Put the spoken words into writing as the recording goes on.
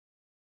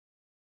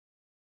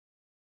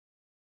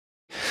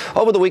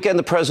Over the weekend,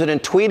 the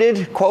president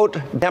tweeted, quote,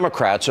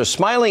 Democrats are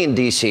smiling in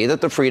D.C. that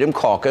the Freedom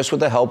Caucus,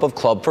 with the help of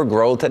Club for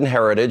Growth and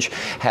Heritage,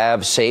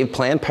 have saved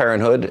Planned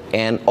Parenthood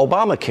and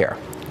Obamacare.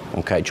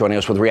 Okay, joining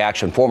us with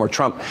reaction, former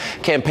Trump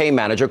campaign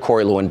manager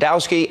Corey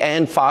Lewandowski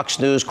and Fox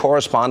News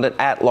correspondent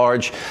at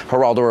large,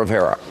 Geraldo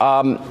Rivera.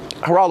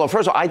 Geraldo,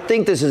 first of all, I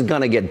think this is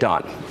going to get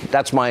done.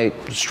 That's my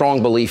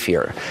strong belief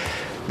here.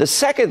 The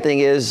second thing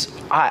is,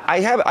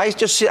 I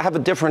just have a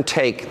different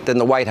take than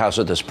the White House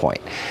at this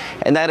point.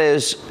 And that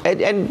is,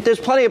 and there's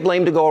plenty of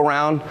blame to go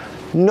around.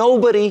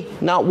 Nobody,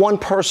 not one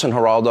person,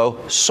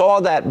 Geraldo, saw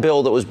that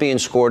bill that was being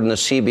scored in the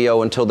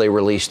CBO until they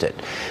released it.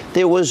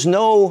 There was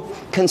no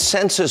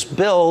consensus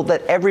bill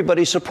that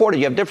everybody supported.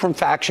 You have different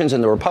factions in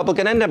the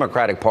Republican and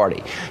Democratic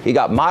Party. You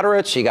got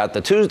moderates, you got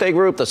the Tuesday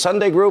group, the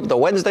Sunday group, the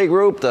Wednesday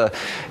group,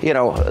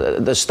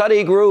 the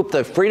study group,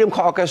 the Freedom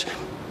Caucus.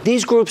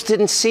 These groups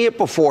didn't see it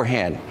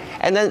beforehand.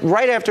 And then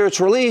right after it's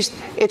released,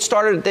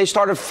 they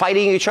started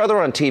fighting each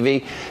other on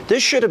TV.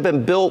 This should have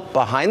been built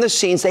behind the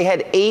scenes. They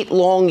had 8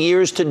 long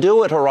years to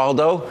do it,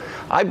 Geraldo.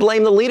 I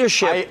blame the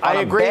leadership on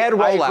a bad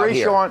rollout I agree,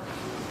 here. Sean.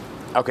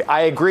 Okay,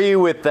 I agree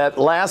with that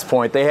last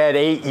point. They had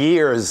 8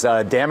 years.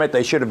 Damn it,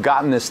 they should have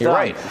gotten this done. You're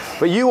right.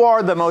 But you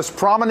are the most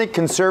prominent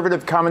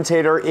conservative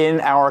commentator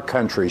in our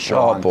country,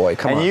 Sean. Oh boy,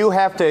 come on. And you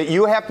have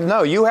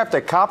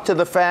to cop to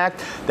the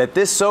fact that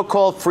this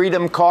so-called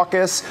Freedom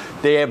Caucus,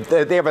 they have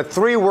a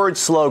 3-word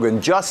slogan: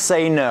 just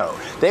say no.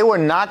 They were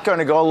not going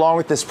to go along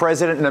with this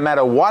president no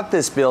matter what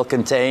this bill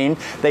contained.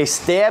 They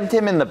stabbed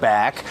him in the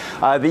back.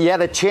 You had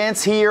a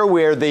chance here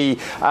where the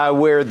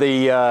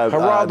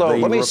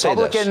Geraldo, let me say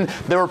this.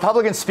 The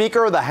Republican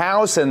Speaker of the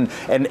House and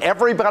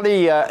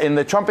everybody in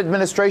the Trump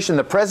administration,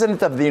 the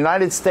President of the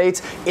United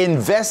States,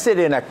 invested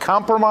in a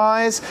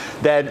compromise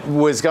that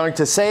was going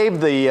to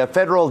save the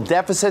federal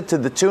deficit to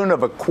the tune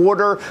of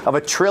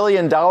 $250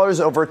 billion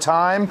over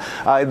time.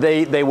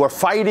 They were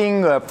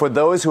fighting for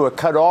those who were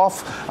cut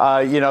off,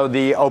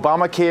 the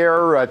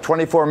Obamacare,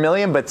 $24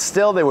 million, but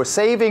still they were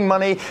saving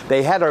money.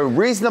 They had a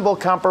reasonable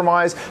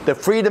compromise. The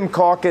Freedom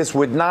Caucus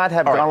would not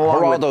have gone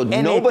along with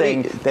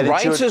anything that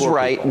it should. Rights is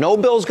right. People. No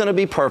bill's going to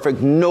be perfect.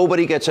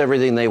 Nobody gets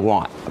everything they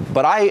want.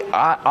 But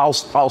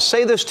I'll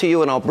say this to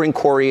you, and I'll bring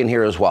Corey in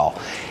here as well.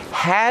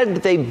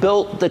 Had they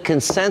built the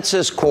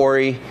consensus,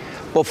 Corey,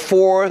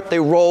 before they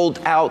rolled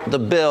out the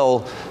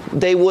bill,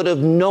 they would have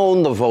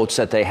known the votes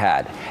that they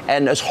had.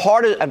 And as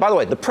hard as, and by the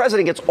way, the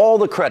president gets all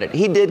the credit.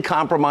 He did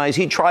compromise.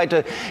 He tried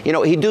to,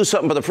 he'd do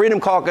something for the Freedom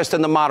Caucus,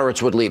 then the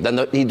moderates would leave.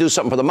 Then he'd do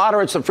something for the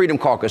moderates, the Freedom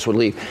Caucus would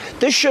leave.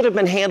 This should have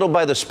been handled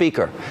by the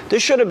speaker.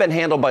 This should have been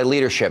handled by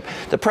leadership.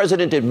 The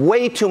president did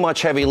way too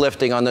much heavy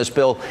lifting on this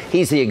bill.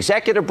 He's the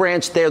executive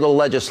branch. They're the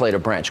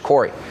legislative branch.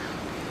 Corey.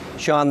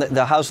 Sean,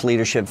 the House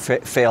leadership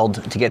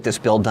failed to get this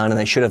bill done, and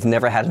they should have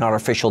never had an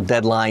artificial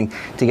deadline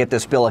to get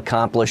this bill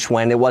accomplished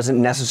when it wasn't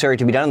necessary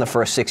to be done in the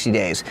first 60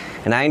 days.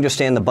 And I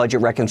understand the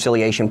budget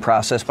reconciliation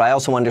process, but I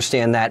also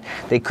understand that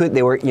they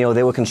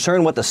were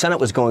concerned what the Senate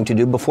was going to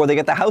do before they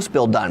get the House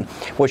bill done.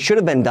 What should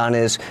have been done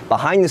is,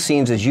 behind the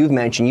scenes, as you've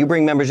mentioned, you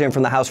bring members in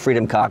from the House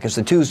Freedom Caucus,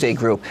 the Tuesday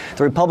Group,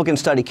 the Republican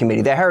Study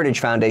Committee, the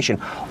Heritage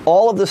Foundation,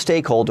 all of the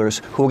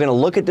stakeholders who are going to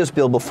look at this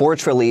bill before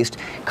it's released,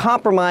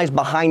 compromise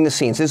behind the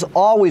scenes. There's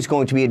always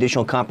going to be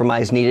additional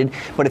compromise needed,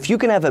 but if you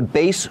can have a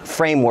base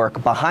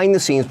framework behind the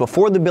scenes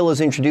before the bill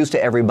is introduced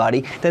to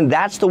everybody, then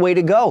that's the way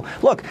to go.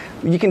 Look,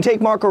 you can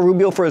take Marco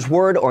Rubio for his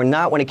word or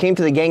not. When it came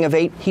to the Gang of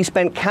Eight, he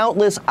spent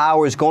countless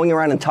hours going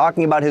around and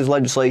talking about his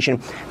legislation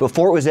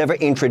before it was ever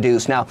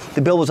introduced. Now,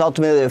 the bill was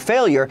ultimately a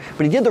failure,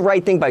 but he did the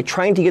right thing by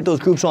trying to get those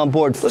groups on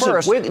board first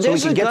so we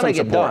could get some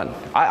support. Done.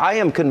 I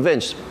am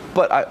convinced.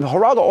 But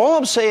Geraldo, all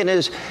I'm saying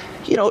is,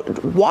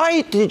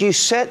 why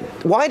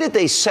did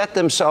they set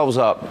themselves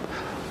up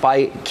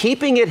by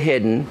keeping it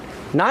hidden,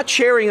 not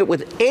sharing it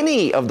with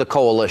any of the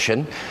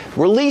coalition,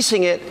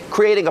 releasing it,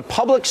 creating a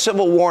public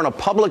civil war and a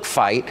public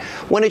fight,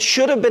 when it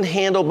should have been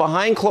handled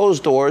behind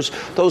closed doors?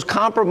 Those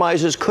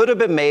compromises could have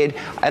been made,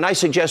 and I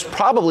suggest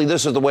probably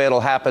this is the way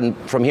it'll happen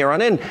from here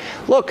on in.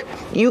 Look,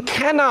 you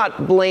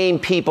cannot blame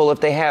people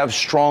if they have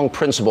strong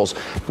principles.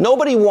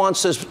 Nobody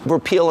wants this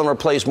repeal and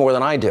replace more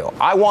than I do.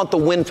 I want the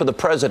win for the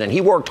president.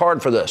 He worked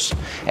hard for this,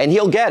 and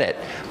he'll get it.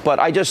 But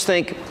I just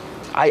think,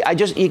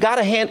 you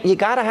gotta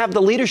have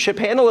the leadership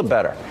handle it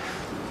better.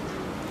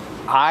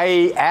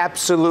 I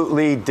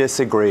absolutely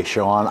disagree,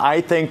 Sean. I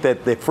think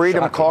that the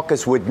Freedom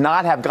Caucus would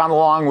not have gone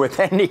along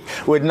with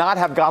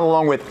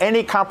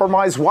any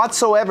compromise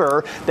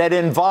whatsoever that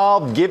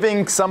involved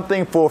giving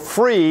something for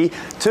free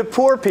to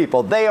poor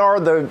people. They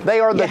are the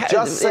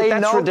just say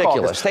no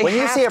ridiculous. Caucus. When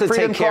you see a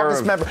Freedom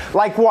Caucus member,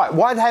 like what?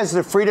 What has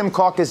the Freedom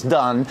Caucus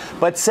done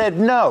but said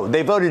no?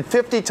 They voted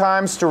 50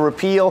 times to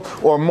repeal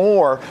or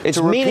more.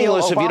 It's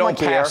meaningless if you don't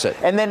pass it.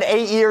 And then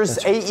 8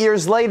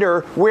 years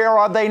later, where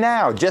are they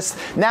now? Just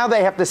now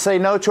they have to say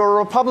no to a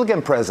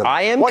Republican president.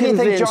 I am Why do you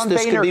think convinced John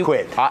this Boehner could be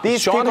quit?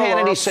 These Sean people are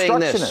Hannity saying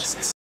this.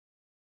 obstructionists.